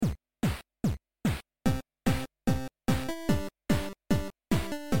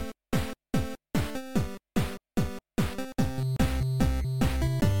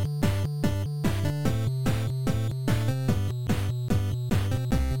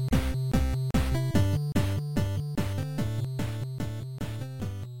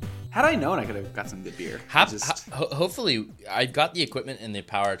Had I known, I could have got some good beer. Hopefully, I've got the equipment and the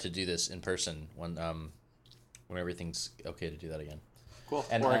power to do this in person when everything's okay to do that again. Cool.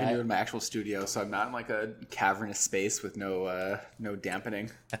 And or I can do it in my actual studio, so I'm not in like a cavernous space with no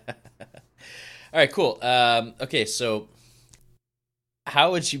dampening. All right, cool. Okay, so how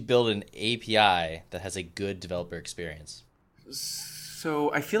would you build an API that has a good developer experience?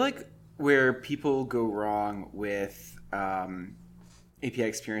 So I feel like where people go wrong with API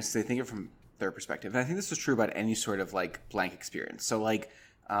experiences, they think of it from their perspective. And I think this is true about any sort of like blank experience. So like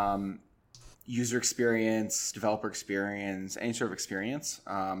user experience, developer experience, any sort of experience,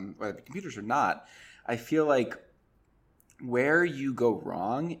 whether the computers or not, I feel like where you go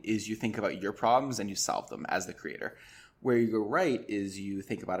wrong is you think about your problems and you solve them as the creator. Where you go right is you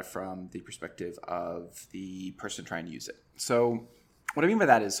think about it from the perspective of the person trying to use it. So what I mean by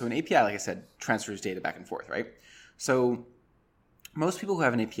that is, so an API, like I said, transfers data back and forth, right? So most people who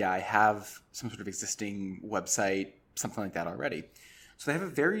have an API have some sort of existing website, something like that already. So they have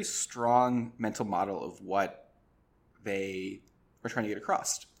a very strong mental model of what they are trying to get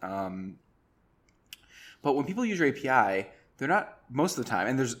across. But when people use your API, they're not most of the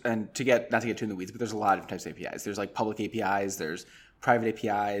time, not to get too in the weeds, but there's a lot of different types of APIs. There's like public APIs, there's private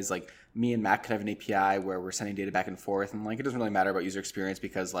APIs. Like me and Matt could have an API where we're sending data back and forth, and like it doesn't really matter about user experience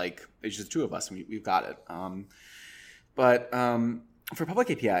because like it's just the two of us and we've got it. For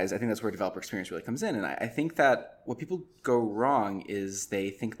public APIs, I think that's where developer experience really comes in. And I think that what people go wrong is they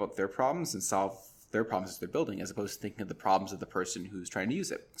think about their problems and solve their problems as they're building, as opposed to thinking of the problems of the person who's trying to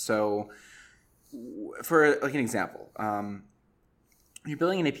use it. So for like an example, you're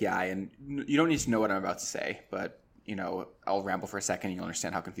building an API and you don't need to know what I'm about to say, but I'll ramble for a second and you'll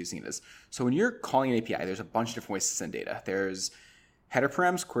understand how confusing it is. So when you're calling an API, there's a bunch of different ways to send data. There's header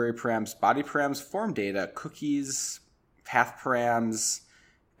params, query params, body params, form data, cookies, path params,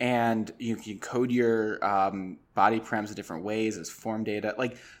 and you can code your body params in different ways as form data.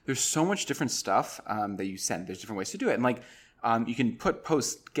 Like there's so much different stuff that you send. There's different ways to do it. And like you can put,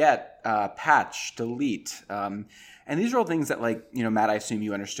 post, get, patch, delete. And these are all things that like, Matt, I assume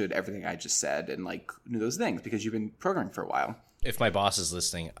you understood everything I just said and like knew those things because you've been programming for a while. If my boss is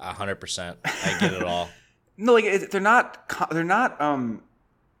listening, 100%, I get it all. No, like they're not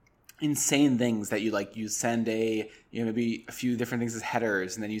insane things that you send maybe a few different things as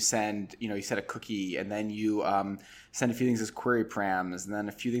headers, and then you send you set a cookie, and then you send a few things as query params, and then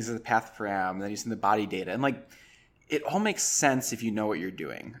a few things as a path param, and then you send the body data, and like it all makes sense if you know what you're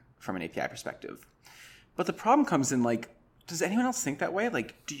doing from an API perspective. But the problem comes in like, does anyone else think that way?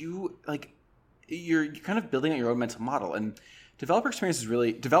 Like, do you like you're kind of building out your own mental model, and developers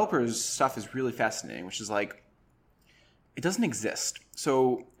stuff is really fascinating, which is like it doesn't exist.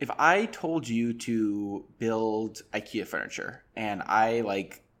 So if I told you to build IKEA furniture and I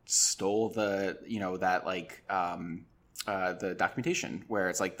like stole the the documentation where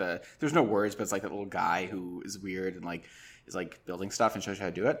it's like there's no words, but it's like that little guy who is weird and like is like building stuff and shows you how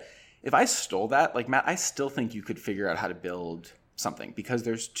to do it. If I stole that, like Matt, I still think you could figure out how to build something, because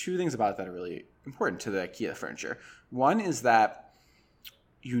there's two things about it that are really important to the IKEA furniture. One is that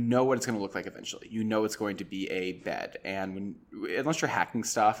you know what it's going to look like eventually. You know it's going to be a bed. And unless you're hacking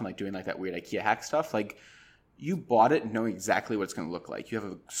stuff and like doing like that weird IKEA hack stuff, like you bought it knowing exactly what it's going to look like. You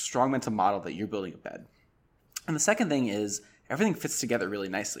have a strong mental model that you're building a bed. And the second thing is everything fits together really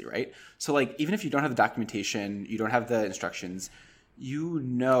nicely, right? So like even if you don't have the documentation, you don't have the instructions, you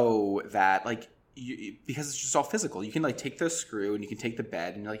know that like because it's just all physical. You can like take the screw and you can take the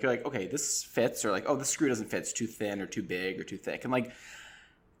bed and you're like, okay, this fits, or like, oh, this screw doesn't fit. It's too thin or too big or too thick. And like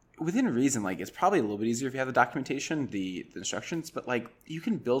within reason, like it's probably a little bit easier if you have the documentation, the instructions, but like you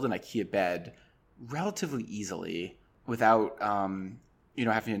can build an IKEA bed relatively easily without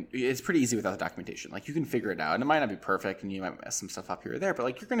having. It's pretty easy without the documentation. Like you can figure it out, and it might not be perfect, and you might mess some stuff up here or there, but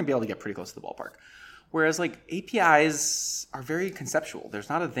like you're going to be able to get pretty close to the ballpark. Whereas like APIs are very conceptual. There's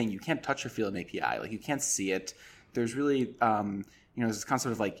not a thing you can't touch or feel an API. Like you can't see it. There's really there's this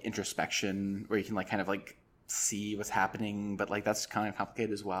concept of like introspection where you can like kind of like see what's happening, but like that's kind of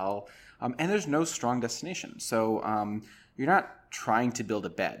complicated as well. And there's no strong destination. So you're not trying to build a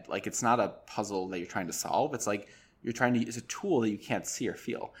bed. Like it's not a puzzle that you're trying to solve. It's like you're trying to use a tool that you can't see or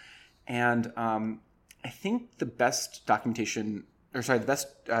feel. And I think the best developer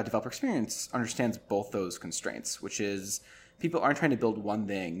experience understands both those constraints, which is people aren't trying to build one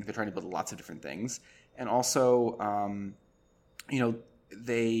thing. They're trying to build lots of different things. And also,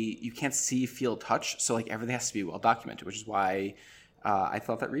 you can't see, feel, touch. So like everything has to be well documented, which is why I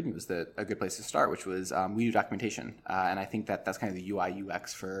thought that README was a good place to start, which was we do documentation. And I think that's kind of the UI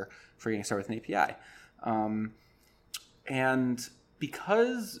UX for getting started with an API. And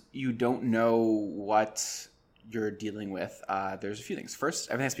because you don't know what you're dealing with, there's a few things. First,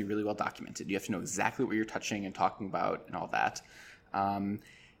 everything has to be really well documented. You have to know exactly what you're touching and talking about and all that. And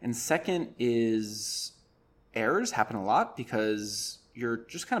second is errors happen a lot because you're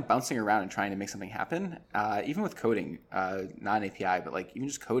just kind of bouncing around and trying to make something happen. Even with coding, not an API, but like even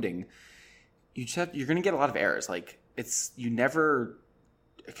just coding, you're going to get a lot of errors. Like you never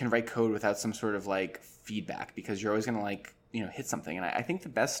can write code without some sort of like feedback because you're always going to like, hit something. And I think the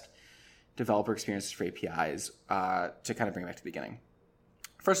best developer experiences for APIs, to kind of bring it back to the beginning.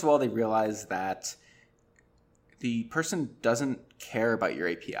 First of all, they realize that the person doesn't care about your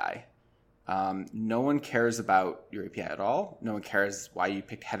API. No one cares about your API at all. No one cares why you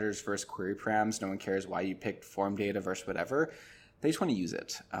picked headers versus query params. No one cares why you picked form data versus whatever. They just want to use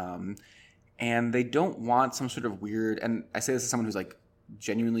it. And they don't want some sort of weird, and I say this as someone who's like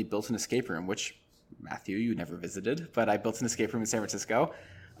genuinely built an escape room, which Matthew, you never visited, but I built an escape room in San Francisco,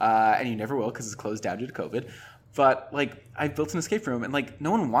 and you never will because it's closed down due to COVID. But like I built an escape room, and like no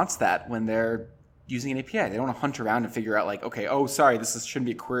one wants that when they're using an API. They don't want to hunt around and figure out like, okay, oh, sorry, shouldn't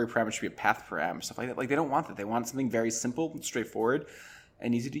be a query param, it should be a path param, stuff like that. Like they don't want that. They want something very simple, straightforward,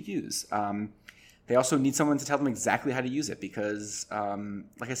 and easy to use. They also need someone to tell them exactly how to use it because,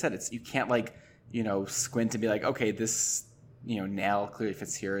 like I said, you can't like, squint and be like, okay, this, nail clearly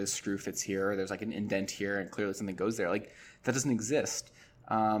fits here, this screw fits here, there's like an indent here, and clearly something goes there. Like that doesn't exist.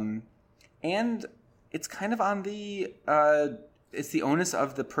 And it's kind of on it's the onus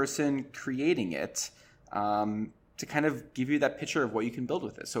of the person creating it to kind of give you that picture of what you can build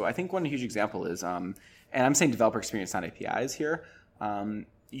with it. So I think one huge example is, and I'm saying developer experience, not APIs here.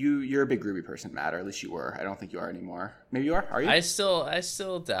 You're a big Ruby person, Matt, or at least you were. I don't think you are anymore. Maybe you are? Are you? I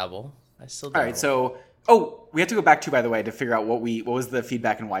still dabble. All right, so we have to go back to, by the way, to figure out what was the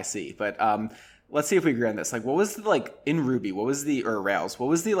feedback in YC. But let's see if we agree on this. Like, what was the, like, in Ruby, or Rails, what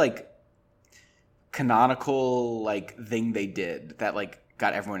was the, like, canonical, like, thing they did that, like,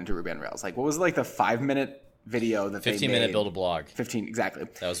 got everyone into Ruby on Rails? Like, what was, like, the 5-minute video that they made? 15-minute build a blog. 15, exactly.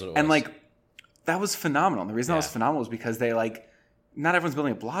 That was what it was. And, like, that was phenomenal. And the reason that was phenomenal was because they, like, not everyone's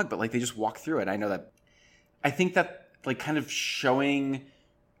building a blog, but, like, they just walk through it. I think that, like, kind of showing,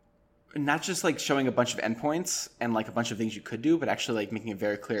 not just, like, showing a bunch of endpoints and, like, a bunch of things you could do, but actually, like, making it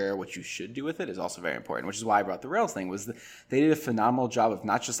very clear what you should do with it is also very important, which is why I brought the Rails thing, was they did a phenomenal job of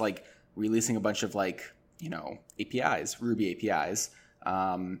not just, like, releasing a bunch of, like, APIs, Ruby APIs,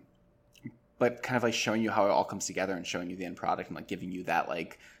 but kind of, like, showing you how it all comes together and showing you the end product and, like, giving you that,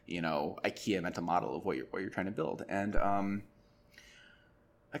 like, IKEA mental model of what you're trying to build. And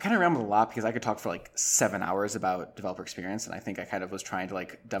I kind of rambled a lot because I could talk for like 7 hours about developer experience, and I think I kind of was trying to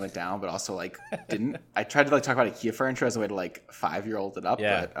like dumb it down, but also like didn't. I tried to like talk about IKEA furniture as a way to like 5-year-old it up,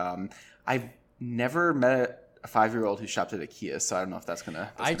 but I've never met a 5-year-old who shopped at IKEA, so I don't know if that's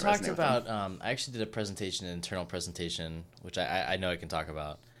gonna. I talked about. I actually did a presentation, an internal presentation, which I know I can talk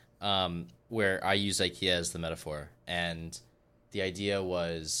about, where I use IKEA as the metaphor, and the idea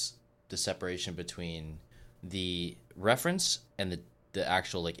was the separation between the reference and the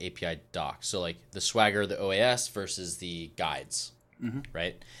actual like API doc. So like the Swagger, the OAS versus the guides,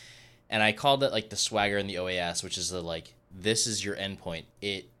 right? And I called it like the Swagger and the OAS, which is the like, this is your endpoint.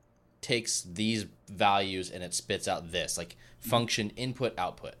 It takes these values and it spits out this like function input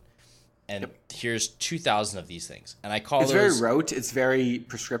output. And here's 2,000 of these things. And I call it's very rote. It's very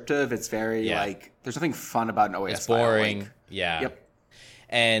prescriptive. It's very like, there's nothing fun about an OAS. It's boring. File. Like,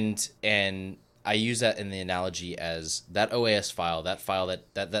 And I use that in the analogy as that OAS file,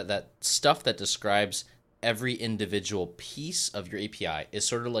 that stuff that describes every individual piece of your API is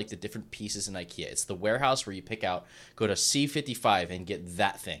sort of like the different pieces in IKEA. It's the warehouse where you pick out, go to C55 and get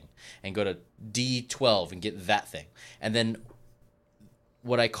that thing, and go to D12 and get that thing. And then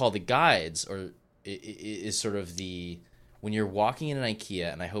what I call the guides is sort of when you're walking in an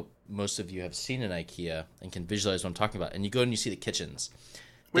IKEA, and I hope most of you have seen an IKEA and can visualize what I'm talking about, and you go and you see the kitchens.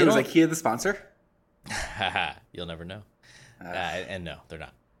 Wait, was IKEA the sponsor? You'll never know. And no, they're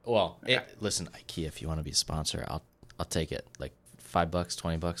not. Well, listen, IKEA, if you want to be a sponsor, I'll take it. Like $5,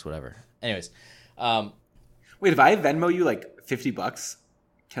 $20, whatever. Anyways, wait, if I Venmo you like $50,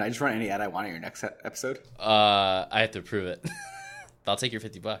 can I just run any ad I want in your next episode? I have to approve it. I'll take your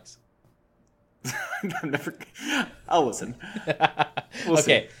 $50. I'll listen. We'll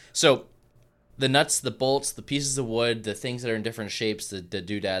okay, so the nuts, the bolts, the pieces of wood, the things that are in different shapes, the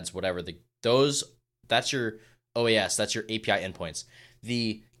doodads, whatever, that's your OAS, that's your API endpoints.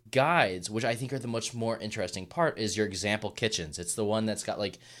 The guides, which I think are the much more interesting part, is your example kitchens. It's the one that's got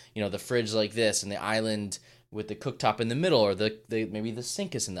like, the fridge like this and the island with the cooktop in the middle, or the maybe the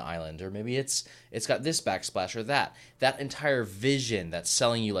sink is in the island, or maybe it's got this backsplash or that. That entire vision that's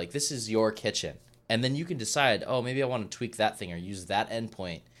selling you like this is your kitchen, and then you can decide, oh, maybe I want to tweak that thing or use that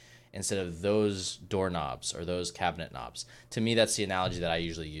endpoint instead of those doorknobs or those cabinet knobs. To me, that's the analogy that I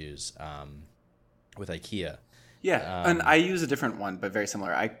usually use with IKEA. Yeah, and I use a different one, but very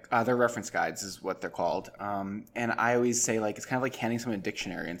similar. They're reference guides is what they're called. And I always say, like, it's kind of like handing someone a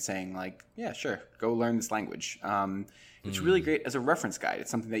dictionary and saying, like, yeah, sure, go learn this language. It's really great as a reference guide. It's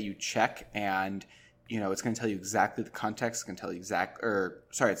something that you check, and, it's going to tell you exactly the context. It's going to tell you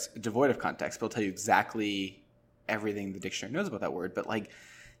it's devoid of context, but it'll tell you exactly everything the dictionary knows about that word. But, like,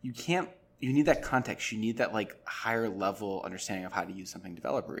 you need that context. You need that, like, higher level understanding of how to use something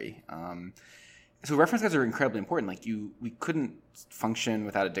developer-y. So reference guides are incredibly important. Like we couldn't function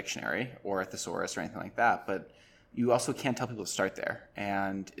without a dictionary or a thesaurus or anything like that. But you also can't tell people to start there,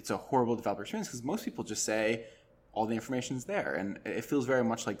 and it's a horrible developer experience because most people just say all the information's there, and it feels very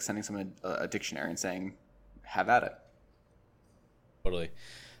much like sending someone a dictionary and saying, "Have at it." Totally.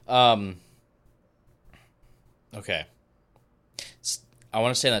 Okay. I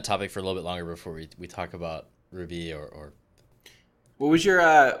want to stay on that topic for a little bit longer before we talk about Ruby or. What was your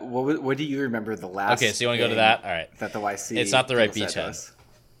what do you remember the last? Okay, so you want to go to that? All right. That the YC. It's not the right beachhead.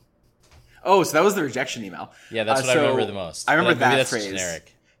 Oh, so that was the rejection email. Yeah, that's what I remember the most. I remember that that's phrase.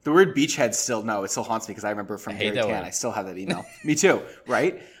 Generic. The word beachhead it still haunts me because I remember from Gary Tan. I still have that email. Me too,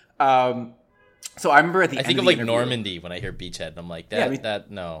 right? So I remember at the end think of of like interview, Normandy when I hear beachhead, and I'm like that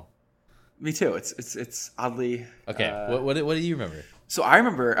no. Me too. It's oddly okay. What do you remember? So I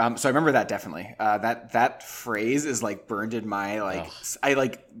remember. So I remember that definitely. That phrase is like burned in my like. Oh. I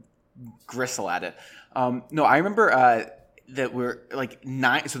like gristle at it. No, I remember that we're like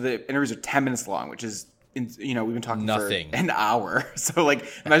 9. So the interviews are 10 minutes long, which is we've been talking nothing for an hour. So like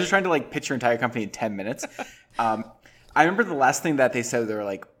imagine trying to like pitch your entire company in 10 minutes. I remember the last thing that they said. They were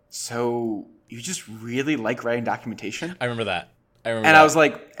like, "So you just really like writing documentation?" I remember that. I was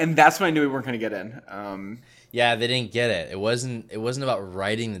like, and that's when I knew we weren't going to get in. Yeah, they didn't get it. It wasn't about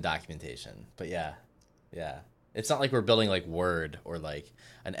writing the documentation, but yeah. It's not like we're building like Word or like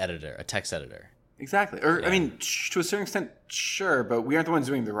an editor, a text editor. Exactly. Or, yeah. I mean, to a certain extent, sure, but we aren't the ones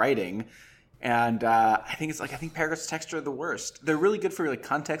doing the writing. And I think paragraphs of text are the worst. They're really good for like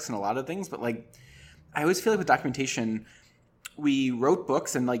context and a lot of things, but like I always feel like with documentation, we wrote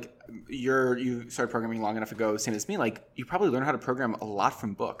books, and like you started programming long enough ago, same as me. Like you probably learn how to program a lot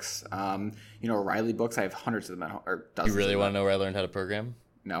from books. O'Reilly books. I have hundreds of them, or dozens. You really want to know where I learned how to program?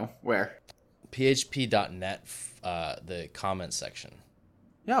 No, where? PHP.net, the comments section.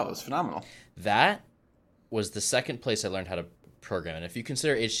 Yeah, it was phenomenal. That was the second place I learned how to program. And if you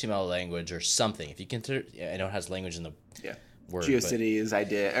consider HTML a language or something, if you consider, I know it has language in the word. GeoCities, I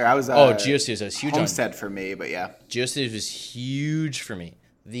did. Or I was. GeoCities was huge. Homestead for me, but yeah. GeoCities was huge for me.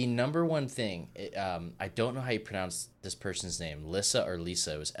 The number one thing, I don't know how you pronounce this person's name, Lissa or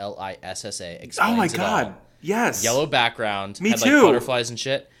Lisa. It was Lissa. Oh my god! Yes. Yellow background. Me had, too. Like, butterflies and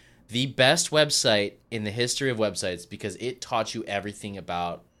shit. The best website in the history of websites because it taught you everything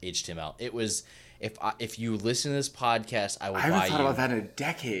about HTML. It was if you listen to this podcast, I haven't thought about that in a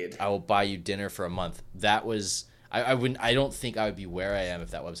decade. I will buy you dinner for a month. That was I wouldn't. I don't think I would be where I am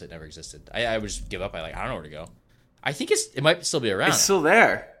if that website never existed. I would just give up. I don't know where to go. I think it might still be around. It's still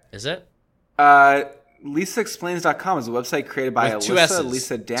there. Is it? LisaExplains.com is a website created by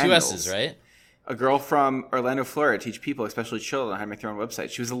Lisa Daniels. 2 S's, right? A girl from Orlando, Florida, to teach people, especially children, how to make their own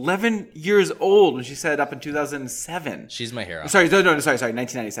website. She was 11 years old when she set it up in 2007. She's my hero. Sorry,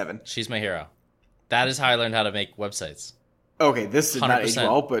 1997. She's my hero. That is how I learned how to make websites. Okay, this did 100%. Not age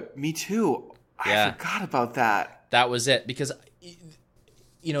well, but me too. Yeah. I forgot about that. That was it. Because,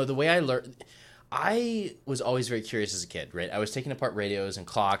 the way I learned... I was always very curious as a kid, right? I was taking apart radios and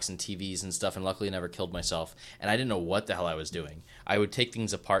clocks and TVs and stuff, and luckily never killed myself. And I didn't know what the hell I was doing. I would take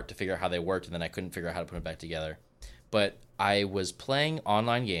things apart to figure out how they worked, and then I couldn't figure out how to put them back together. But I was playing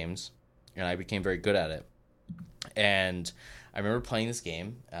online games, and I became very good at it. And I remember playing this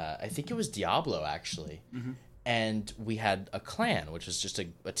game. I think it was Diablo, actually. Mm-hmm. And we had a clan, which was just a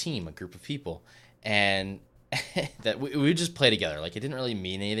team, a group of people. And... that we would just play together. Like, it didn't really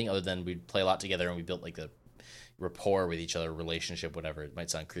mean anything other than we'd play a lot together, and we built like the rapport with each other, relationship, whatever. It might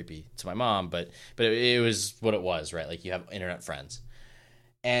sound creepy to my mom, but it was what it was, right? Like, you have internet friends,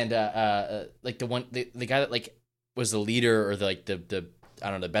 and like the guy that like was the leader or the I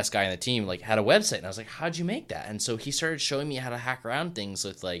don't know, the best guy on the team, like, had a website, and I was like, how'd you make that? And so he started showing me how to hack around things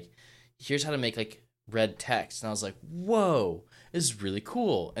with like, here's how to make like red text, and I was like, whoa, this is really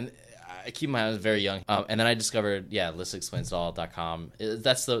cool. And I keep in mind I was very young. And then I discovered, LisaExplainsItAll.com.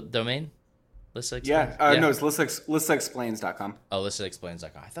 That's the domain? Lissa Yeah. Explains? Yeah. No, it's lissaexplains.com. Oh,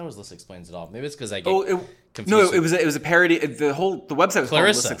 LissaExplains.com. I thought it was Lissa Explains It All. Maybe it's because I get No, confused. it was a parody. The website was called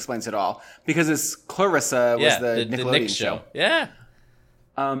Clarissa. Lissa Explains It All because it's Clarissa was the Nickelodeon Nick show. Yeah.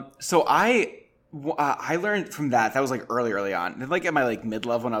 So I learned from that. That was like early on. And like at my like mid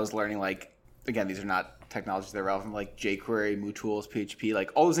level when I was learning like, again, these are not technologies that are relevant, like jQuery, MooTools, PHP,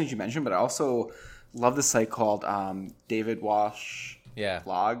 like all those things you mentioned. But I also love this site called David Wash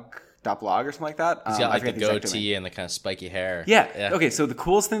blog or something like that. He's got like the goatee and the kind of spiky hair. Yeah. Okay. So the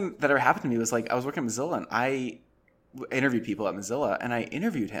coolest thing that ever happened to me was like I was working at Mozilla and I interviewed people at Mozilla and I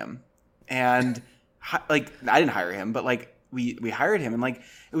interviewed him and like I didn't hire him, but like we hired him and like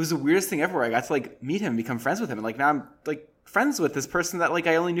it was the weirdest thing ever where I got to like meet him, become friends with him, and like now I'm like friends with this person that like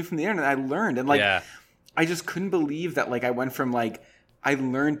I only knew from the internet. I learned and like I just couldn't believe that like I went from like I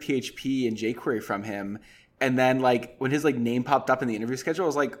learned PHP and jQuery from him, and then like when his like name popped up in the interview schedule, I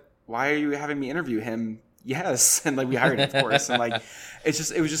was like, why are you having me interview him? Yes. And like we hired him, of course. And like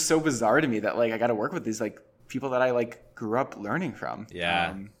it was just so bizarre to me that like I got to work with these like people that I like grew up learning from. So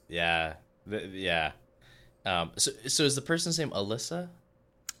is the person's name Alyssa?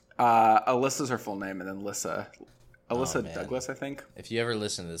 Alyssa's her full name, and then Alyssa Douglas, I think. If you ever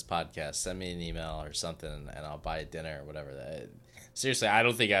listen to this podcast, send me an email or something, and I'll buy a dinner or whatever. Seriously, I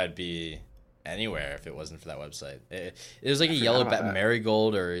don't think I would be anywhere if it wasn't for that website. It was like a yellow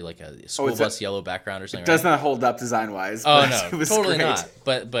marigold or like a school bus yellow background or something. It does not hold up design wise. Oh no, it was totally great. not.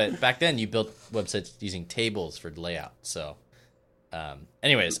 But back then you built websites using tables for layout. So,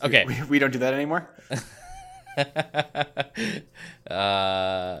 anyways, okay, we don't do that anymore.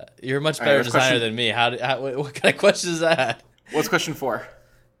 You're a much better designer than me. What kind of question is that? What's question 4?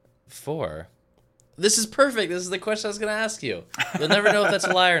 4. This is perfect. This is the question I was going to ask you. You'll never know if that's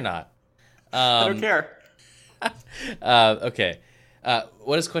a lie or not. I don't care. Okay.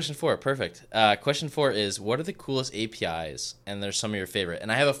 What is question 4? Perfect. Question 4 is, what are the coolest APIs? And there's some of your favorite.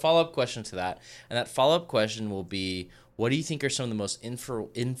 And I have a follow-up question to that. And that follow-up question will be, what do you think are some of the most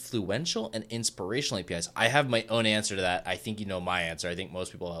influential and inspirational APIs? I have my own answer to that. I think you know my answer. I think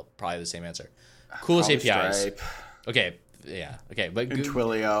most people probably have the same answer. Coolest probably APIs. Stripe. Okay. Yeah. Okay. But and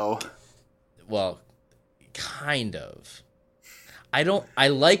Twilio. Well, kind of. I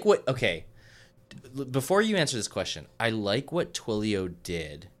like what... Okay. Before you answer this question, I like what Twilio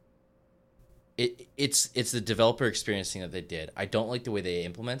did. It's the developer experience thing that they did. I don't like the way they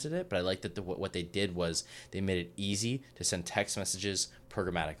implemented it, but I like that what they did was they made it easy to send text messages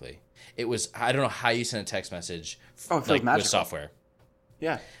programmatically. It was, I don't know how you send a text message with software.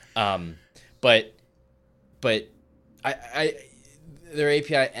 Yeah. But I their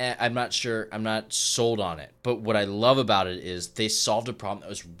API, I'm not sure, I'm not sold on it. But what I love about it is they solved a problem that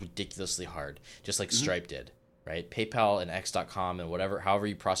was ridiculously hard, just like Stripe did. Right? PayPal and X.com and however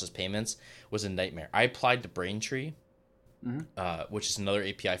you process payments was a nightmare. I applied to Braintree, which is another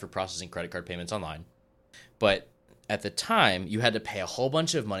API for processing credit card payments online. But at the time, you had to pay a whole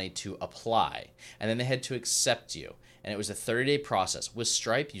bunch of money to apply, and then they had to accept you. And it was a 30-day process. With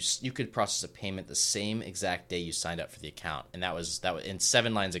Stripe, you could process a payment the same exact day you signed up for the account, and that was in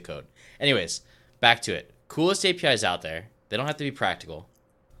 7 lines of code. Anyways, back to it. Coolest APIs out there. They don't have to be practical.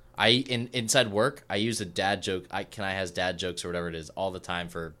 Inside work, I use a dad joke. Can I has dad jokes or whatever it is all the time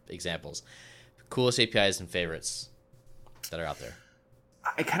for examples. Coolest APIs and favorites that are out there.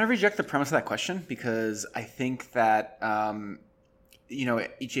 I kind of reject the premise of that question because I think that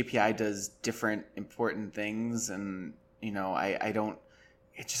each API does different important things, and I don't.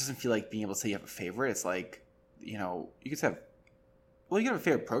 It just doesn't feel like being able to say you have a favorite. It's like you could say, you can have a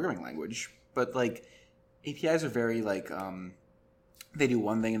favorite programming language, but like APIs are very like. They do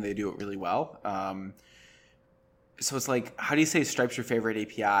one thing and they do it really well. So it's like, how do you say Stripe's your favorite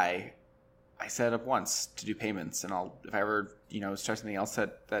API? I set it up once to do payments, and if I ever start something else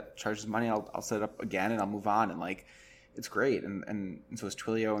that charges money, I'll set it up again and I'll move on, and like it's great. And so is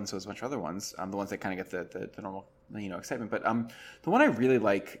Twilio, and so is a bunch of other ones. The ones that kind of get the normal excitement. But the one I really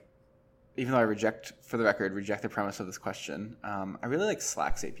like, even though I reject the premise of this question, I really like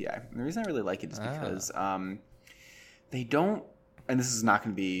Slack's API. And the reason I really like it is because they don't. And this is not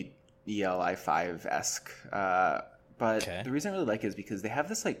going to be ELI5-esque, but the reason I really like it is because they have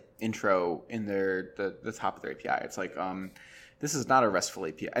this like intro in the top of their API. It's like this is not a RESTful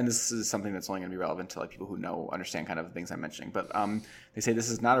API, and this is something that's only going to be relevant to like people who understand kind of the things I'm mentioning. But they say this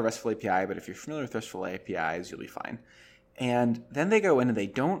is not a RESTful API, but if you're familiar with RESTful APIs, you'll be fine. And then they go in and they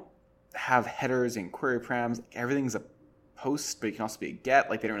don't have headers and query params. Everything's a post, but it can also be a get.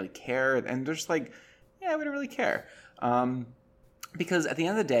 Like they don't really care, and they're just like, yeah, we don't really care. Because at the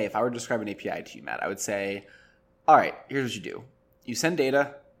end of the day, if I were to describe an API to you, Matt, I would say, all right, here's what you do. You send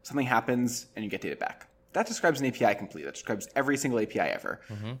data something happens, and you get data back. That describes an API complete. That describes every single API ever.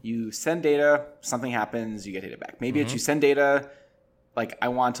 You send data, something happens, you get data back. Maybe it's you send data, like I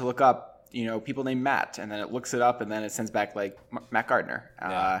want to look up, people named Matt, and then it looks it up, and then it sends back like Matt Gardner.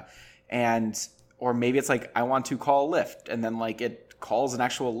 Or maybe it's like I want to call Lyft, and then like it calls an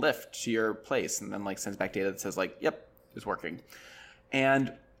actual Lyft to your place, and then like sends back data that says like, yep, it's working.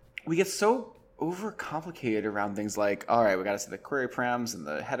 And we get so overcomplicated around things like, all right, we got to set the query params and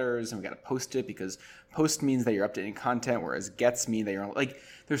the headers, and we got to post it because post means that you're updating content, whereas gets mean that you're like,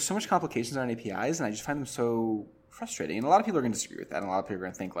 there's so much complications around APIs, and I just find them so frustrating. And a lot of people are going to disagree with that, and a lot of people are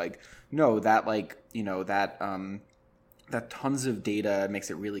going to think like, no, that like, that tons of data makes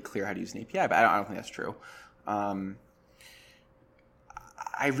it really clear how to use an API, but I don't think that's true. I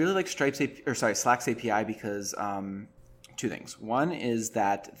really like Slack's API because two things. One is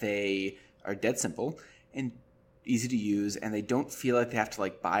that they are dead simple and easy to use, and they don't feel like they have to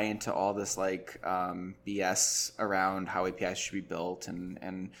like buy into all this like BS around how APIs should be built.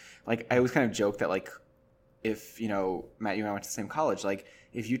 And like I always kind of joke that like if Matt, you and I went to the same college, like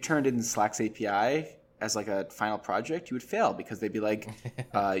if you turned in Slack's API as like a final project, you would fail because they'd be like,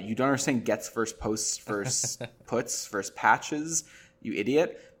 you don't understand gets versus posts versus puts versus patches, you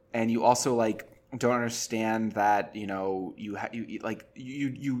idiot. And you also like don't understand that you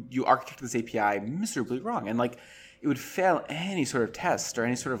architect this API miserably wrong, and like it would fail any sort of test or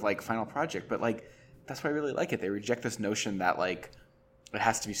any sort of like final project. But like that's why I really like it. They reject this notion that like it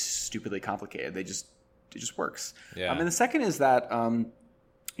has to be stupidly complicated. It just works. Yeah. And the second is that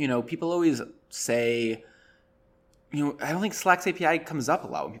people always say, I don't think Slack's API comes up a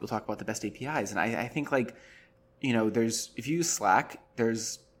lot when people talk about the best APIs. And I think like, if you use Slack,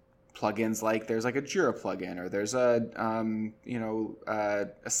 there's plugins like there's like a Jira plugin, or there's a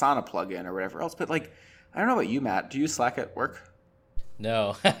Asana plugin or whatever else. But like, I don't know about you, Matt. Do you use Slack at work?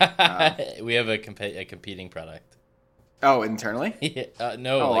 No. We have a competing product. Oh, internally?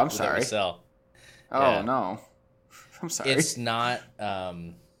 No. Oh, like, I'm sorry. Sell. Oh, yeah. No. I'm sorry. It's not...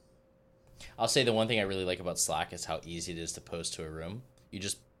 I'll say the one thing I really like about Slack is how easy it is to post to a room. You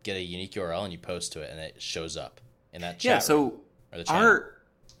just get a unique URL and you post to it, and it shows up in that chat room, or the channel.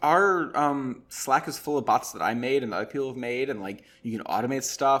 Our Slack is full of bots that I made and that other people have made, and like you can automate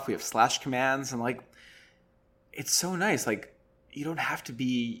stuff. We have slash commands, and like it's so nice. Like you don't have to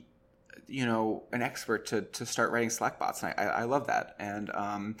be an expert to start writing Slack bots, and I love that. And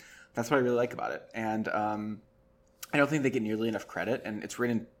that's what I really like about it. And I don't think they get nearly enough credit, and it's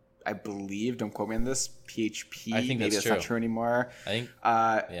written, I believe, don't quote me on this, PHP. I think maybe that's true. not true anymore. I think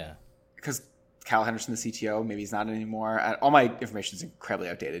yeah, because Kyle Henderson, the CTO, maybe he's not anymore. All my information is incredibly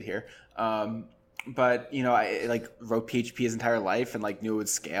outdated here. But I like wrote PHP his entire life and like knew it would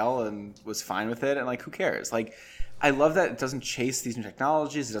scale and was fine with it. And like, who cares? Like, I love that it doesn't chase these new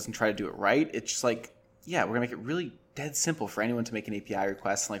technologies. It doesn't try to do it right. It's just like, yeah, we're gonna make it really dead simple for anyone to make an API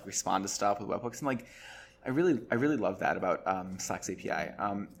request and like respond to stuff with webhooks. And like, I really love that about Slack's API.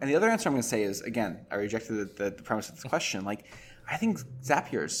 And the other answer I'm going to say is, again, I rejected the premise of this question. Like, I think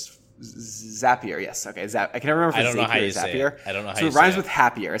Zapier, yes. Okay, I can never remember if it's Zapier or Zapier. I don't know how so you it say rhymes it. with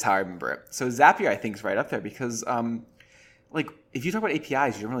happier is how I remember it. So Zapier, I think, is right up there because, like, if you talk about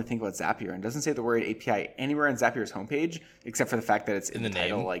APIs, you don't really think about Zapier. And it doesn't say the word API anywhere on Zapier's homepage, except for the fact that it's in the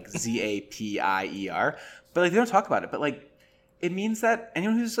title, name. like Zapier. But like, they don't talk about it. But like, it means that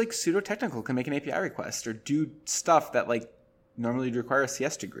anyone who's like pseudo-technical can make an API request or do stuff that like normally would require a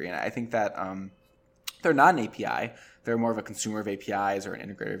CS degree. And I think that they're not an API. They're more of a consumer of APIs or an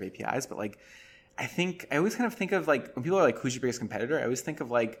integrator of APIs. But like, I always kind of think of like, when people are like, who's your biggest competitor? I always think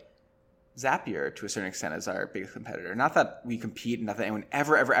of like Zapier to a certain extent as our biggest competitor. Not that we compete, not that anyone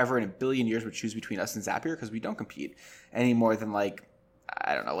ever in a billion years would choose between us and Zapier, because we don't compete any more than like,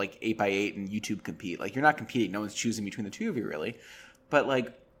 I don't know, like 8x8 and YouTube compete. Like, you're not competing. No one's choosing between the two of you, really. But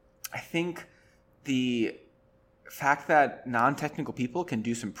like, I think the fact that non-technical people can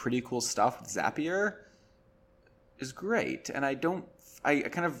do some pretty cool stuff with Zapier is great. And I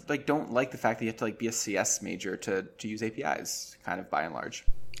kind of like don't like the fact that you have to like be a CS major to use APIs, kind of by and large.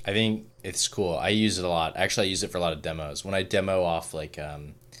 I think it's cool. I use it a lot. Actually, I use it for a lot of demos. When I demo off so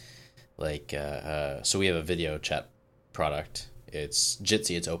we have a video chat product. It's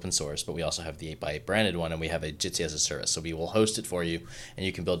Jitsi, it's open source, but we also have the 8x8 branded one, and we have a Jitsi as a service. So we will host it for you, and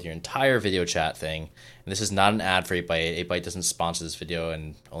you can build your entire video chat thing. And this is not an ad for 8x8. 8x8 doesn't sponsor this video,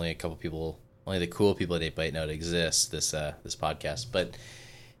 and only the cool people at 8x8 know it exists, this podcast. But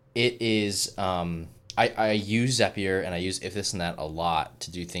it is, I use Zapier, and I use if this and that a lot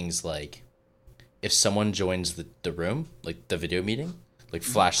to do things like, if someone joins the room, like the video meeting, like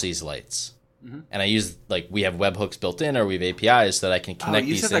flash these lights. And I use we have webhooks built in, or we have APIs so that I can connect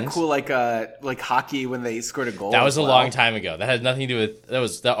you these said things. that cool like hockey when they scored a goal. That was a long time ago. That had nothing to do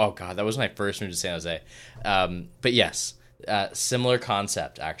with oh god, that was when I first moved to San Jose. But yes, similar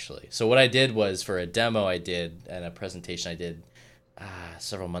concept actually. So what I did was, for a demo I did and a presentation I did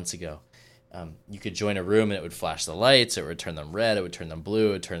several months ago, you could join a room and it would flash the lights, it would turn them red, it would turn them blue,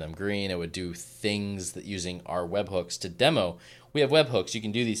 it would turn them green, it would do things that using our webhooks to demo. We have webhooks, you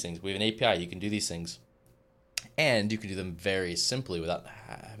can do these things. We have an API, you can do these things. And you can do them very simply without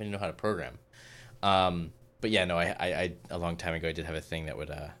having to know how to program. But yeah, no, I a long time ago I did have a thing that would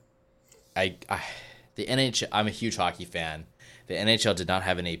the NHL. I'm a huge hockey fan. The NHL did not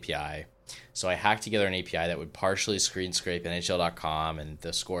have an API, so I hacked together an API that would partially screen scrape NHL.com and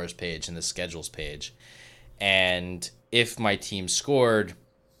the scores page and the schedules page. And if my team scored,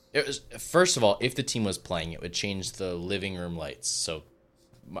 it was, first of all, if the team was playing, it would change the living room lights. So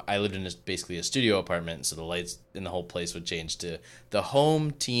I lived in basically a studio apartment, so the lights in the whole place would change to the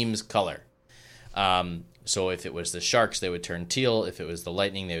home team's color. So if it was the Sharks, they would turn teal. If it was the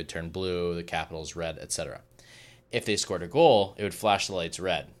Lightning, they would turn blue, the Capitals red, etc. If they scored a goal, it would flash the lights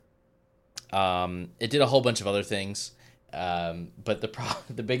red. It did a whole bunch of other things, but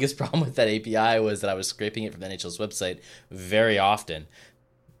the biggest problem with that API was that I was scraping it from the NHL's website very often,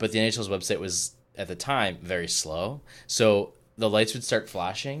 but the NHL's website was, at the time, very slow. So the lights would start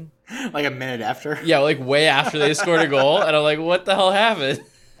flashing. Like a minute after? Yeah, like way after they scored a goal, and I'm like, what the hell happened?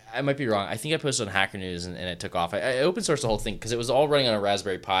 I might be wrong. I think I posted on Hacker News and it took off. I open sourced the whole thing because it was all running on a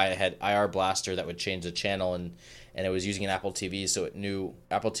Raspberry Pi. I had IR Blaster that would change the channel, and it was using an Apple TV, so it knew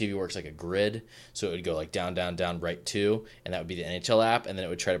Apple TV works like a grid, so it would go like down, down, down, right to, and that would be the NHL app, and then it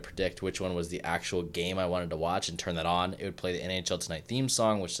would try to predict which one was the actual game I wanted to watch and turn that on. It would play the NHL Tonight theme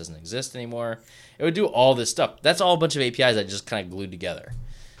song, which doesn't exist anymore. It would do all this stuff. That's all a bunch of APIs I just kind of glued together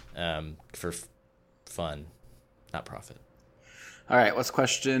for fun, not profit. All right, what's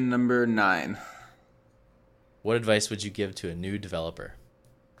question number 9? What advice would you give to a new developer?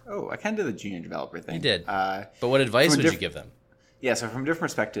 Oh, I kind of did the junior developer thing. You did. But what advice would you give them? Yeah, so from a different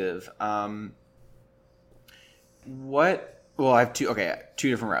perspective, I have two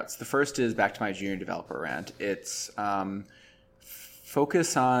different routes. The first is back to my junior developer rant. It's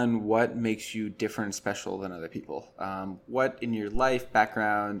focus on what makes you different and special than other people. What in your life,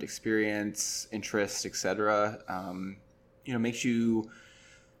 background, experience, interests, etc., makes you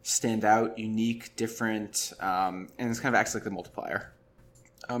stand out, unique, different, and this kind of acts like the multiplier.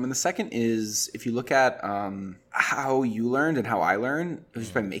 And the second is, if you look at how you learned and how I learned, it was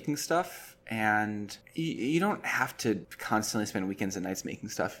just by making stuff. And you don't have to constantly spend weekends and nights making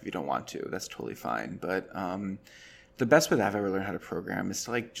stuff if you don't want to. That's totally fine. But the best way that I've ever learned how to program is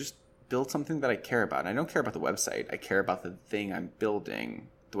to just build something that I care about. And I don't care about the website. I care about the thing I'm building.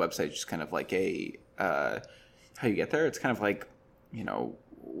 The website is just kind of like how you get there. It's kind of like,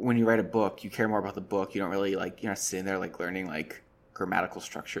 when you write a book, you care more about the book. You don't really you're not sitting there learning grammatical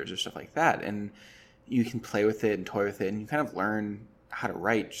structures or stuff like that. And you can play with it and toy with it, and you kind of learn how to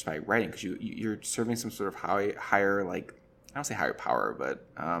write just by writing, because you're serving some sort of higher, I don't say higher power, but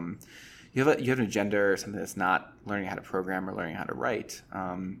you have an agenda or something that's not learning how to program or learning how to write.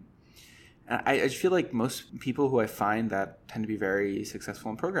 And I just feel like most people who I find that tend to be very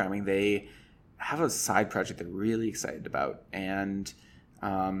successful in programming, they have a side project they're really excited about, and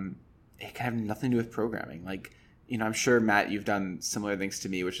it can have nothing to do with programming. I'm sure, Matt, you've done similar things to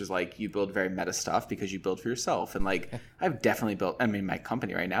me, which is you build very meta stuff because you build for yourself. And I've definitely built, my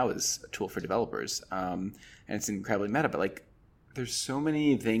company right now is a tool for developers, and it's incredibly meta, but there's so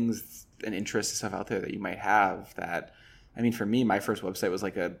many things and interests and stuff out there that you might have that, for me, my first website was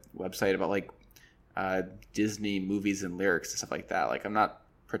a website about Disney movies and lyrics and stuff like that. I'm not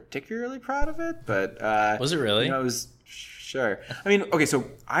particularly proud of it, but was it really? It was, sure. Okay, so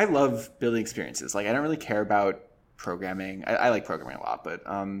I love building experiences. I don't really care about programming. I like programming a lot, but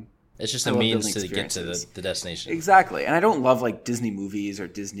it's just a means to get to the destination. Exactly. And I don't love Disney movies or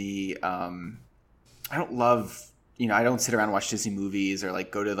Disney. I don't love, I don't sit around and watch Disney movies or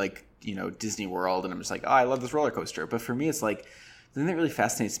go to Disney World and I'm just I love this roller coaster. But for me, it's the thing that really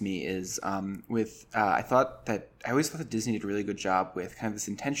fascinates me is I always thought that Disney did a really good job with kind of this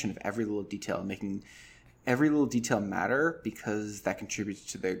intention of every little detail, making every little detail matter, because that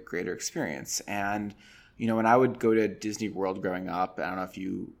contributes to the greater experience. And when I would go to Disney World growing up, I don't know if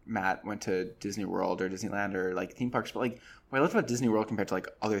you, Matt, went to Disney World or Disneyland or theme parks, but what I loved about Disney World compared to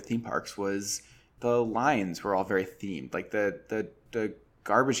other theme parks was the lines were all very themed. The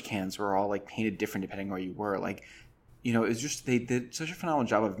garbage cans were all painted different depending on where you were. it was just they did such a phenomenal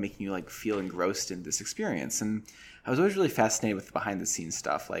job of making you like feel engrossed in this experience. And I was always really fascinated with the behind the scenes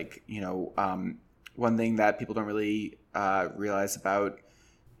stuff. Like, one thing that people don't really realize about,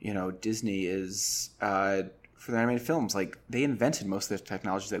 Disney is for their animated films, like they invented most of the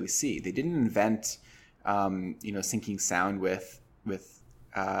technologies that we see. They didn't invent, syncing sound with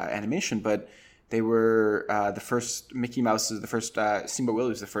animation, but they were the first Mickey Mouse is the first Steamboat Willie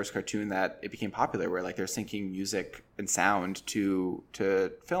was the first cartoon that it became popular, where like they're syncing music and sound to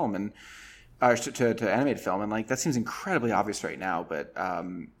film and to animated film, and like that seems incredibly obvious right now. But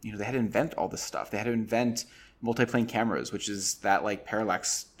they had to invent all this stuff. They had to invent multiplane cameras, which is that like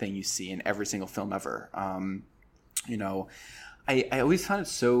parallax thing you see in every single film ever. I always found it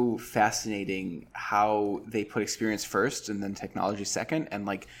so fascinating how they put experience first and then technology second, and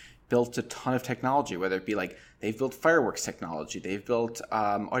like built a ton of technology, whether it be like they've built fireworks technology, they've built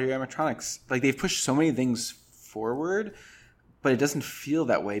audio animatronics, like they've pushed so many things forward, but it doesn't feel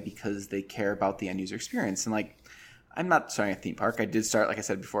that way because they care about the end user experience. And like, I'm not starting a theme park. I did start, like I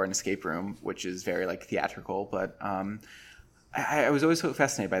said before, an escape room, which is very like theatrical, but I was always so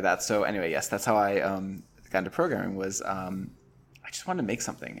fascinated by that. So anyway, yes, that's how I got into programming. Was I just wanted to make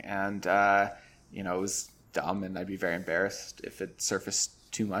something, and it was dumb, and I'd be very embarrassed if it surfaced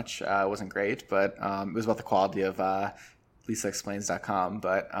too much. It wasn't great, but it was about the quality of LisaExplains.com.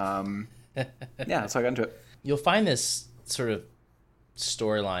 But yeah, so I got into it. You'll find this sort of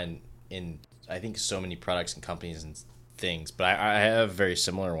storyline in, I think, so many products and companies and things, but I have a very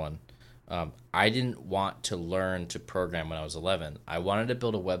similar one. I didn't want to learn to program when I was 11. I wanted to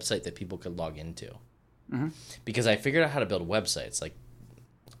build a website that people could log into. Mm-hmm. Because I figured out how to build websites, like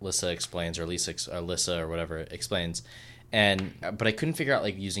Lisa Explains or Lisa or whatever explains, but I couldn't figure out,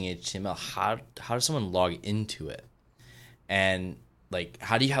 like, using HTML, how does someone log into it, and like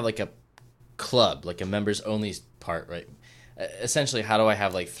how do you have like a club, like a members only part, right? Essentially, how do I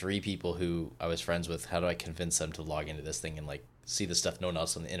have like 3 people who I was friends with? How do I convince them to log into this thing and like see the stuff no one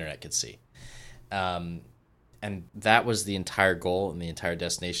else on the internet could see? And that was the entire goal, and the entire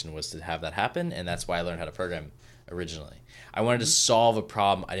destination was to have that happen. And that's why I learned how to program originally. I wanted to solve a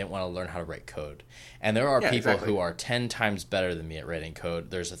problem. I didn't want to learn how to write code. And there are people who are 10 times better than me at writing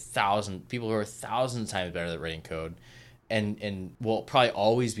code. There's 1,000 people who are 1,000 times better at writing code, and will probably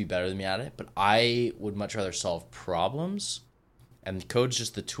always be better than me at it. But I would much rather solve problems, and code's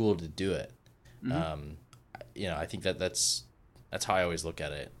just the tool to do it. Mm-hmm. I think that's how I always look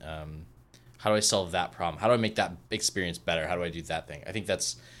at it. How do I solve that problem? How do I make that experience better? How do I do that thing? I think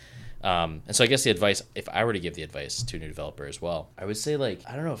that's, and so I guess the advice, if I were to give the advice to a new developer as well, I would say, like,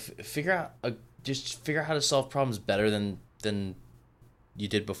 I don't know, figure out how to solve problems better than you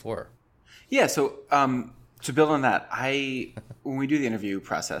did before. Yeah. So to build on that, when we do the interview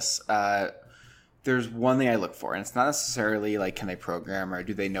process, there's one thing I look for, and it's not necessarily like, can they program or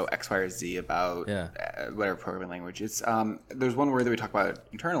do they know X, Y, or Z about whatever programming language. It's there's one word that we talk about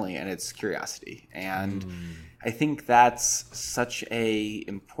internally, and it's curiosity. And I think that's such a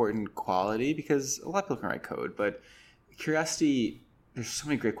important quality, because a lot of people can write code, but curiosity, there's so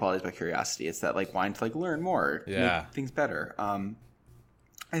many great qualities about curiosity. It's that like wanting to like learn more, make things better. I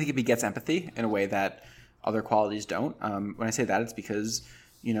think it begets empathy in a way that other qualities don't. When I say that, it's because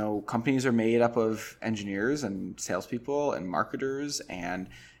companies are made up of engineers and salespeople and marketers, and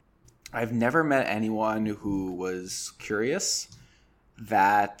I've never met anyone who was curious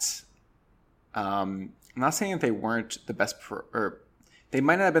that, I'm not saying that they weren't the best, or they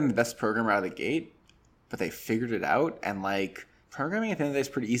might not have been the best programmer out of the gate, but they figured it out. And like, programming at the end of the day is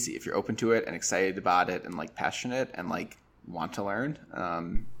pretty easy if you're open to it and excited about it and like passionate and like want to learn.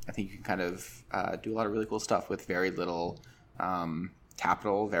 I think you can kind of do a lot of really cool stuff with very little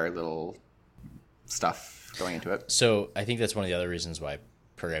capital, very little stuff going into it. So I think that's one of the other reasons why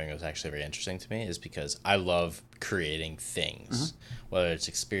programming was actually very interesting to me, is because I love creating things, whether it's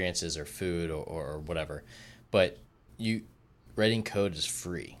experiences or food or whatever. But writing code is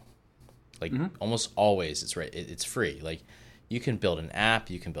free. Like almost always it's free. Like, you can build an app,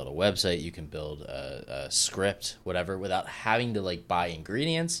 you can build a website, you can build a script, whatever, without having to like buy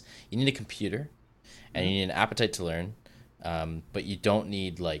ingredients. You need a computer, and you need an appetite to learn. But you don't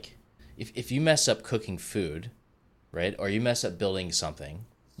need, like, if you mess up cooking food, right, or you mess up building something,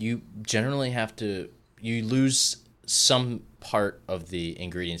 you generally you lose some part of the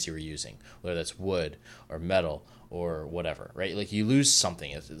ingredients you were using, whether that's wood or metal or whatever, right? Like, you lose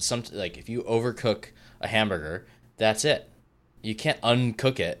something. Like, if you overcook a hamburger, that's it. You can't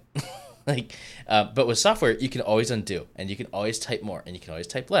uncook it. Like, but with software, you can always undo, and you can always type more, and you can always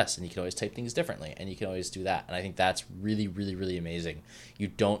type less, and you can always type things differently, and you can always do that. And I think that's really, really, really amazing. You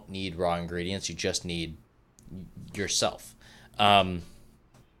don't need raw ingredients. You just need yourself. So I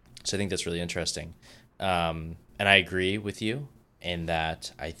think that's really interesting. And I agree with you in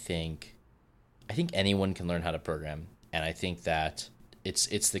that I think anyone can learn how to program. And I think that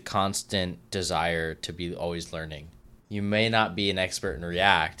it's the constant desire to be always learning. You may not be an expert in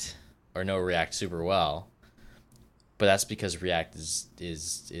React or know React super well, but that's because React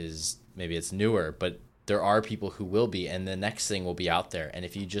is maybe it's newer, but there are people who will be, and the next thing will be out there. And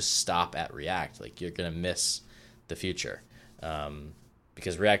if you just stop at React, like, you're going to miss the future.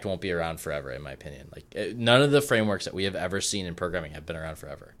 Because React won't be around forever, in my opinion. Like, none of the frameworks that we have ever seen in programming have been around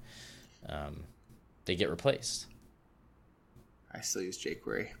forever. They get replaced. I still use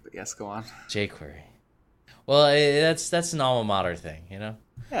jQuery, but yes, go on. jQuery. Well, that's an alma mater thing, you know?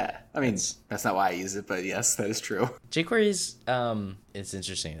 Yeah, I mean, that's not why I use it, but yes, that is true. jQuery is, it's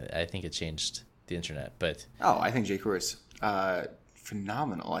interesting. I think it changed the internet, but... Oh, I think jQuery is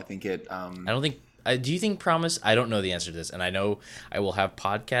phenomenal. I think it... I don't think... do you think Promise... I don't know the answer to this, and I know I will have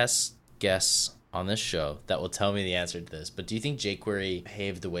podcast guests on this show that will tell me the answer to this, but do you think jQuery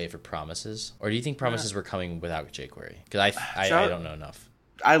paved the way for promises? Or do you think promises were coming without jQuery? Because I don't know enough.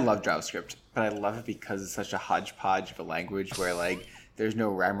 I love JavaScript, but I love it because it's such a hodgepodge of a language where, like, there's no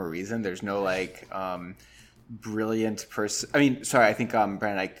rhyme or reason. There's no, like, brilliant person. I mean, sorry, I think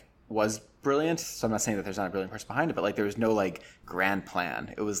Brandon Ike was brilliant, so I'm not saying that there's not a brilliant person behind it, but, like, there was no, like, grand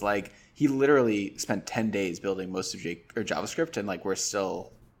plan. It was like he literally spent 10 days building most of JavaScript, and, like, we're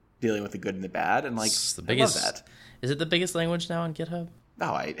still dealing with the good and the bad, and, like, it's the biggest, I love that. Is it the biggest language now on GitHub?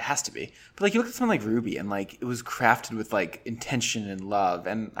 Oh, it has to be. But, like, you look at something like Ruby, and, like, it was crafted with, like, intention and love,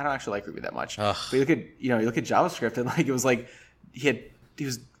 and I don't actually like Ruby that much. Ugh. But you look at JavaScript, and, like, it was like he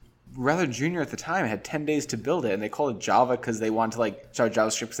was rather junior at the time, had 10 days to build it, and they called it Java because they wanted to, like, start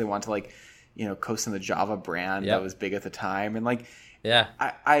JavaScript because they wanted to, like, coast in the Java brand that was big at the time, and, like, yeah,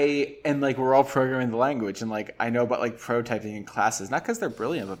 and, like, we're all programming the language, and, like, I know about, like, prototyping in classes, not because they're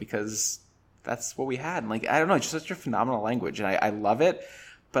brilliant, but because that's what we had. And, like, I don't know, it's just such a phenomenal language, and I love it,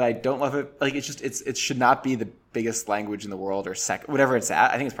 but I don't love it. Like, it should not be the biggest language in the world or whatever it's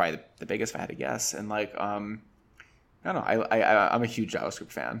at. I think it's probably the biggest if I had to guess. And, like, I don't know. I'm a huge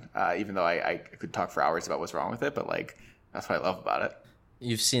JavaScript fan, even though I could talk for hours about what's wrong with it, but, like, that's what I love about it.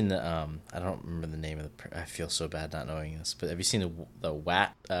 You've seen the I don't remember the name of I feel so bad not knowing this, but have you seen the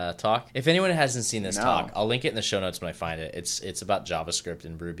WAT talk? If anyone hasn't seen this talk, I'll link it in the show notes when I find it. It's about JavaScript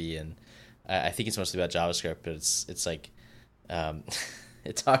and Ruby, and I think it's mostly about JavaScript, but it's like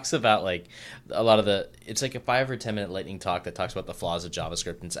it talks about, like, a lot of it's like a 5 or 10 minute lightning talk that talks about the flaws of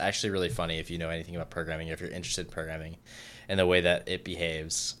JavaScript, and it's actually really funny if you know anything about programming, if you're interested in programming and the way that it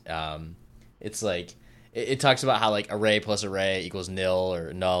behaves. It's like it talks about how, like, array plus array equals nil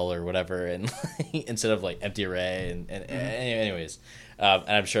or null or whatever, and instead of, like, empty array, and anyways, and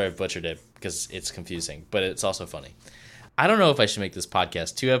I'm sure I've butchered it because it's confusing, but it's also funny. I don't know if I should make this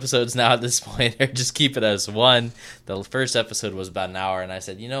podcast 2 episodes now at this point, or just keep it as 1. The first episode was about an hour, and I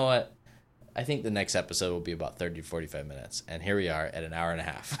said, you know what? I think the next episode will be about 30 to 45 minutes, and here we are at an hour and a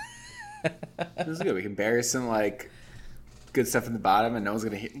half. This is good. We can bury some, like, good stuff in the bottom, and no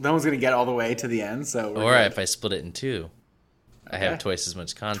one's gonna get all the way to the end. So, or if I split it in 2, I have twice as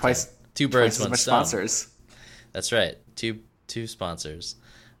much content. 2 birds, 1 stone. Sponsors. That's right. Two sponsors.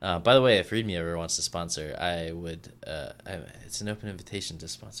 By the way, if README ever wants to sponsor, I would. It's an open invitation to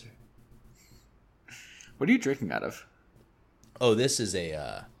sponsor. What are you drinking out of? Oh, this is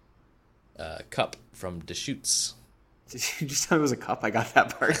a cup from Deschutes. Did you just tell me it was a cup? I got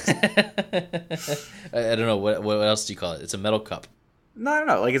that part. I don't know what else do you call it? It's a metal cup. No, I don't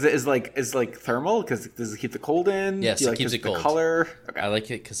know. Like, is like thermal? Because does it keep the cold in? Yes, it keeps it cold. The color. Okay. I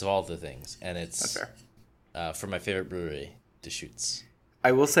like it because of all the things, and it's that's fair. From my favorite brewery, Deschutes.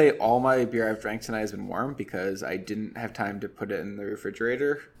 I will say all my beer I've drank tonight has been warm because I didn't have time to put it in the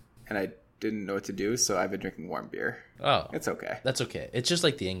refrigerator, and I didn't know what to do, so I've been drinking warm beer. Oh. It's okay. That's okay. It's just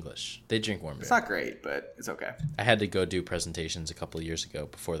like the English. They drink warm beer. It's not great, but it's okay. I had to go do presentations a couple of years ago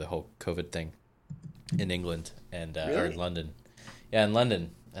before the whole COVID thing in England and really? Or in London. Yeah, in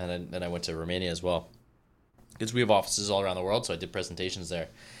London. And then I went to Romania as well. Because we have offices all around the world, so I did presentations there.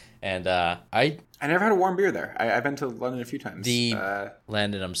 And I never had a warm beer there. I've been to London a few times.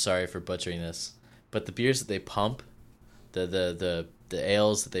 Landon, I'm sorry for butchering this, but the beers that they pump, the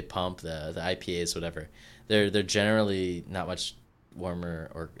ales that they pump, the IPAs, whatever, they're generally not much warmer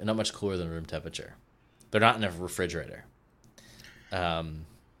or not much cooler than room temperature. They're not in a refrigerator.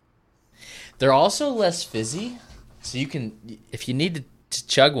 They're also less fizzy, so you can, if you need to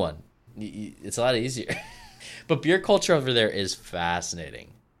chug one, it's a lot easier. But beer culture over there is fascinating.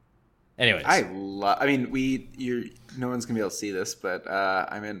 Anyways, I mean, no one's gonna be able to see this, but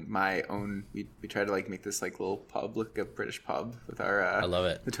I'm in my own. We try to like make this like little pub, like a British pub with our. I love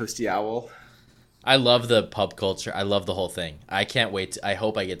it. The Toasty Owl. I love the pub culture. I love the whole thing. I can't wait. I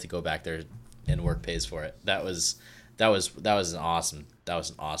hope I get to go back there, and work pays for it. That was an awesome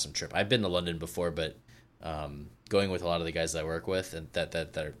trip. I've been to London before, but going with a lot of the guys that I work with and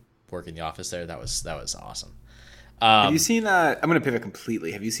that work in the office there, that was awesome. Have you seen? I'm going to pivot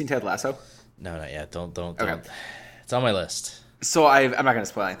completely. Have you seen Ted Lasso? No, not yet. Don't. Okay. It's on my list. So I'm not going to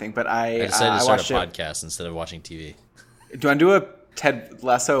spoil anything, but I decided to start a podcast instead of watching TV. Do I do a Ted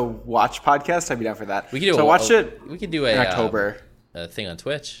Lasso watch podcast? I'd be down for that. We could do. So watch it. We could do in October. A thing on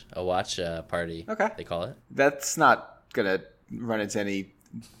Twitch, a watch party. Okay. They call it. That's not going to run into any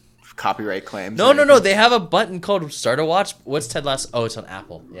copyright claims. No. They have a button called Start a Watch. What's Ted Lasso? Oh, it's on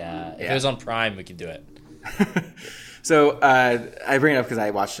Apple. Yeah. If it was on Prime, we could do it. So I bring it up because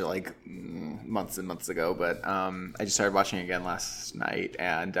I watched it like months and months ago, but I just started watching it again last night,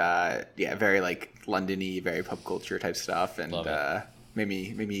 and very like London-y, very pop culture type stuff, and made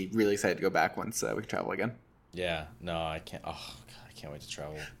me really excited to go back once we can travel again. Yeah, no, I can't. Oh God, I can't wait to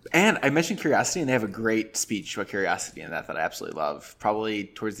travel. And I mentioned Curiosity, and they have a great speech about Curiosity in that I absolutely love. Probably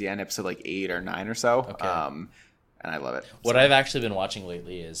towards the end, episode like 8 or 9 or so. Okay. And I love it. What I've actually been watching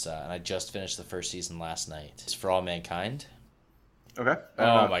lately is, and I just finished the first season last night, it's For All Mankind. Okay.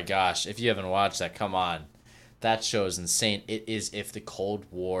 Oh my gosh. If you haven't watched that, come on. That show is insane. It is if the Cold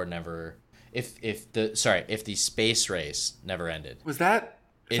War never... If the space race never ended. Was that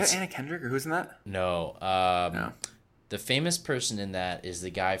Anna Kendrick or who's in that? No. No. The famous person in that is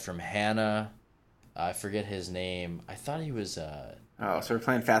the guy from Hannah. I forget his name. I thought he was... Oh, so we're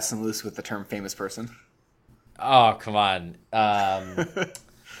playing fast and loose with the term famous person. Oh, come on.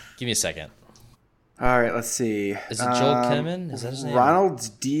 Give me a second. All right, let's see. Is it Joel Kinnaman? Is that his name? Ronald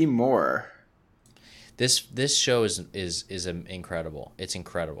D. Moore. This show is incredible. It's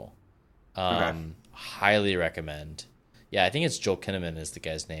incredible. Okay. Highly recommend. Yeah, I think it's Joel Kinnaman is the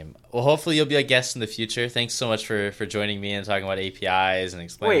guy's name. Well, hopefully you'll be a guest in the future. Thanks so much for joining me and talking about APIs and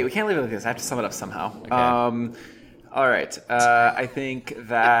explaining. Wait, we can't leave it like this. I have to sum it up somehow. Okay. All right. I think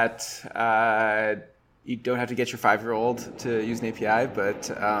that you don't have to get your 5-year-old to use an API, but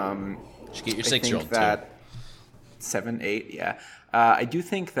you should get your 6-year-old too. 7, 8, yeah. I do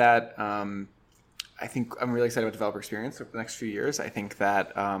think that I'm really excited about developer experience over the next few years. I think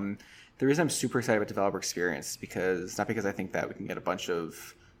that the reason I'm super excited about developer experience is not because I think that we can get a bunch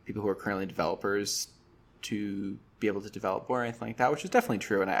of people who are currently developers to be able to develop more or anything like that, which is definitely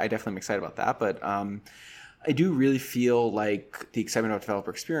true, and I definitely am excited about that. But I do really feel like the excitement about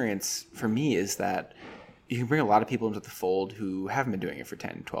developer experience for me is that you can bring a lot of people into the fold who haven't been doing it for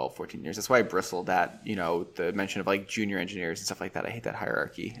 10, 12, 14 years. That's why I bristled at, the mention of like junior engineers and stuff like that. I hate that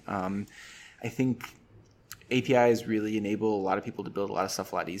hierarchy. I think APIs really enable a lot of people to build a lot of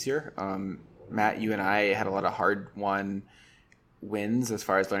stuff a lot easier. Matt, you and I had a lot of hard-won wins as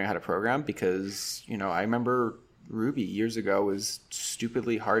far as learning how to program because, I remember Ruby years ago was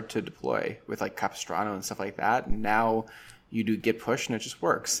stupidly hard to deploy with like Capistrano and stuff like that. And now you do git push and it just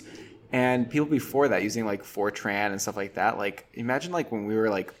works. And people before that using like Fortran and stuff like that, like imagine like when we were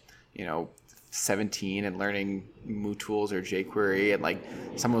like, 17 and learning MooTools or jQuery and like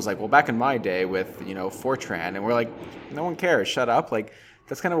someone was like, well, back in my day with, Fortran, and we're like, no one cares, shut up. Like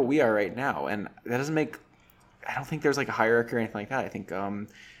that's kind of what we are right now. And that doesn't I don't think there's like a hierarchy or anything like that. I think I'm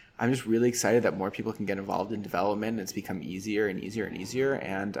just really excited that more people can get involved in development and it's become easier and easier and easier.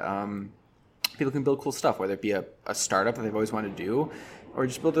 And people can build cool stuff, whether it be a startup that they've always wanted to do or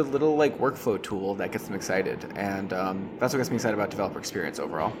just build a little like workflow tool that gets them excited. And that's what gets me excited about developer experience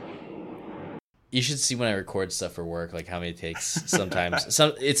overall. You should see when I record stuff for work, like how many takes sometimes.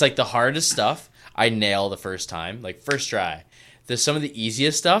 It's like the hardest stuff I nail the first time, like first try. There's some of the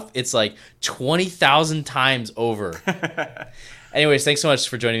easiest stuff. It's like 20,000 times over. Anyways, thanks so much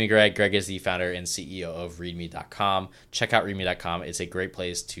for joining me, Greg. Greg is the founder and CEO of README.com. Check out README.com. It's a great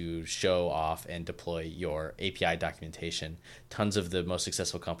place to show off and deploy your API documentation. Tons of the most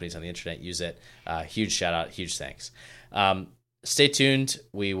successful companies on the internet use it. Huge shout out, huge thanks. Stay tuned.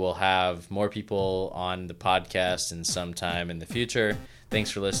 We will have more people on the podcast in some time in the future.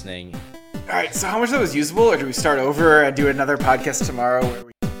 Thanks for listening. All right, so how much of that was usable, or do we start over and do another podcast tomorrow where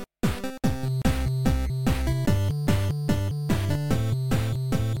we...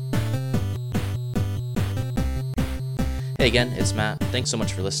 Hey again, it's Matt. Thanks so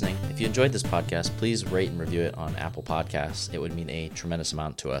much for listening. If you enjoyed this podcast, please rate and review it on Apple Podcasts. It would mean a tremendous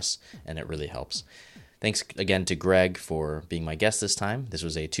amount to us, and it really helps. Thanks again to Greg for being my guest this time. This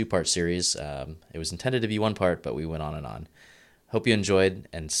was a 2-part series. It was intended to be 1 part, but we went on and on. Hope you enjoyed,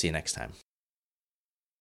 and see you next time.